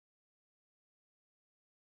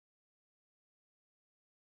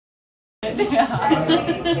moment,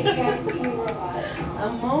 yeah.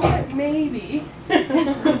 A moment, maybe. Dr.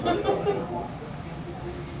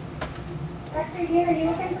 Hugh, are you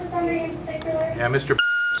looking for somebody in particular? Yeah, Mr.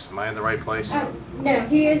 Am I in the right place? No,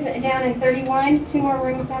 he is down in 31, 2 more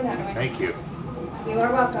rooms down that way. Thank you. You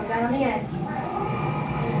are welcome, down on the end.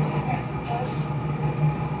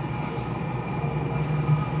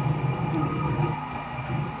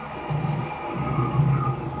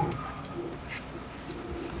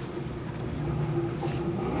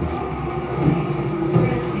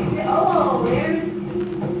 Oh,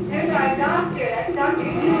 there's our doctor. That's Dr.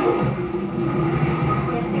 Hugh.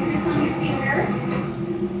 Yes, fingers on your finger.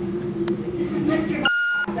 This is Mr.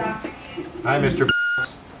 Dr. Hugh. Hi, Mr.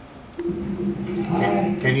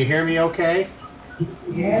 Can you hear me okay?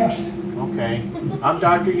 Yes. Okay. I'm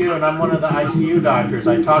Dr. Yu, and I'm one of the ICU doctors.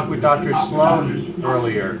 I talked with Dr. Sloan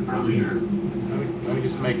earlier. Let me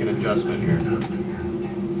just make an adjustment here.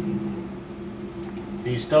 Can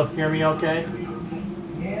you still hear me okay?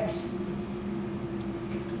 Yes.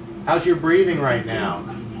 How's your breathing right now?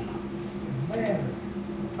 Better.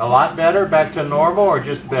 A lot better? Back to normal or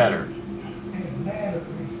just better? It's better.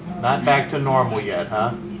 Not back to normal yet,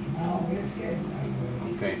 huh? No, it's getting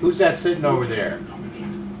better. Okay. Who's that sitting over there?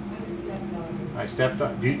 I stepped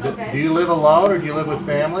on. Do you live alone or do you live with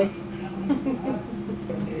family?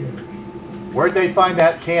 Where'd they find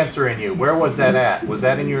that cancer in you? Where was that at? Was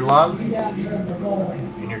that in your lung?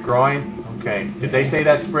 In your groin? Okay. Did they say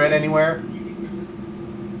that spread anywhere?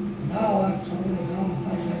 No, that's only the only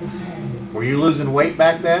place I can find Were you losing weight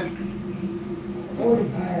back then? it. 40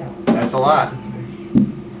 pounds. That's a lot.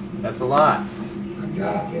 That's a lot. I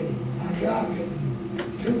dropped it in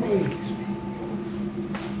 2 weeks.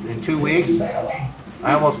 In 2 weeks?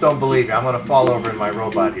 I almost don't believe you. I'm going to fall over in my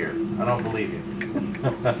robot here. I don't believe you.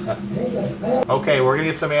 Okay, we're going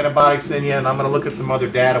to get some antibiotics in you, and I'm going to look at some other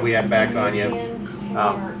data we have back on you.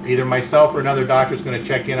 Either myself or another doctor is going to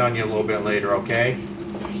check in on you a little bit later, okay?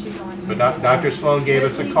 But Dr. Sloan gave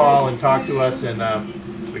us a call and talked to us, and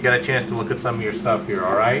we got a chance to look at some of your stuff here,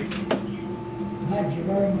 all right? Thank you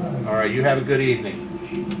very much. All right, you have a good evening.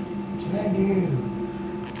 Same to you.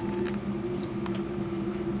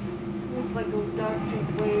 Looks like a Dr.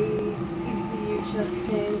 Wade, CCU chest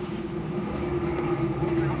pain.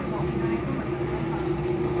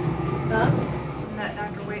 Huh? That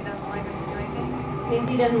Dr. Wade doesn't like us to do anything? I think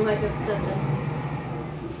he doesn't like us touching.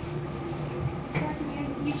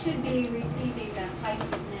 You should be receiving the height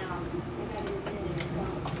now.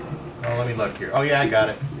 Oh, let me look here. Oh, yeah, I got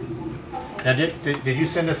it. Now, did you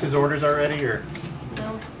send us his orders already, or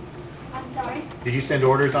No. I'm sorry? did you send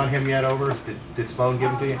orders on him yet over? Did Sloan give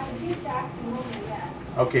them to you? I did Jackson Woman, yes.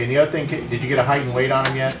 Okay, and the other thing, did you get a height and weight on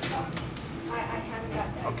him yet? I haven't got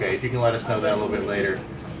that. Okay, if you can let us know that a little bit later.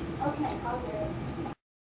 Okay, I'll do it.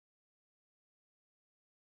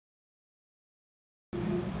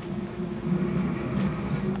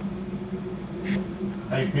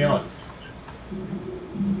 How you feeling?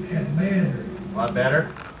 It's better. A lot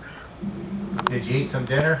better? Did you eat some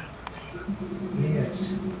dinner? Yes.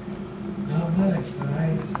 Not much, but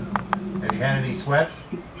I ate some. Have you had any sweats?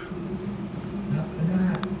 Not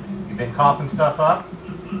tonight. You been coughing stuff up?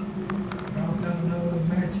 Coughed up another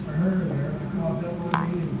match for her there. I coughed up one of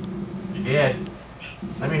you. You did.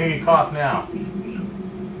 Let me hear you cough now.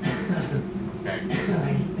 Okay.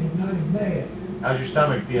 It's not as bad. How's your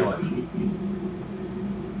stomach feeling?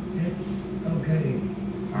 It's okay.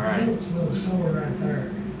 All right. It's a little sore right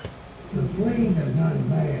there. The fleeing is not as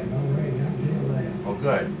bad already. I feel that. Well,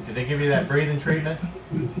 good. Did they give you that breathing treatment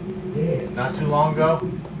Yeah. not too long ago?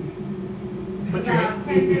 Put your About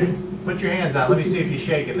 10 minutes. put your hands out. Let me see if you're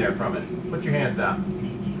shaking there from it. Put your hands out.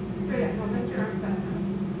 Straight up, don't lift your arms up.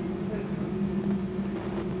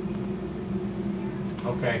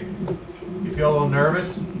 Okay. You feel a little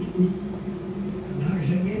nervous? Now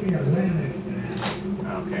she gave me a Xanax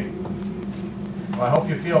now. Okay. Well, I hope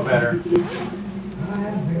you feel better. I am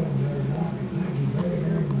feeling better, doctor. Thank you very,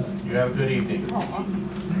 very much. You have a good evening.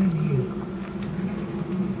 Thank you.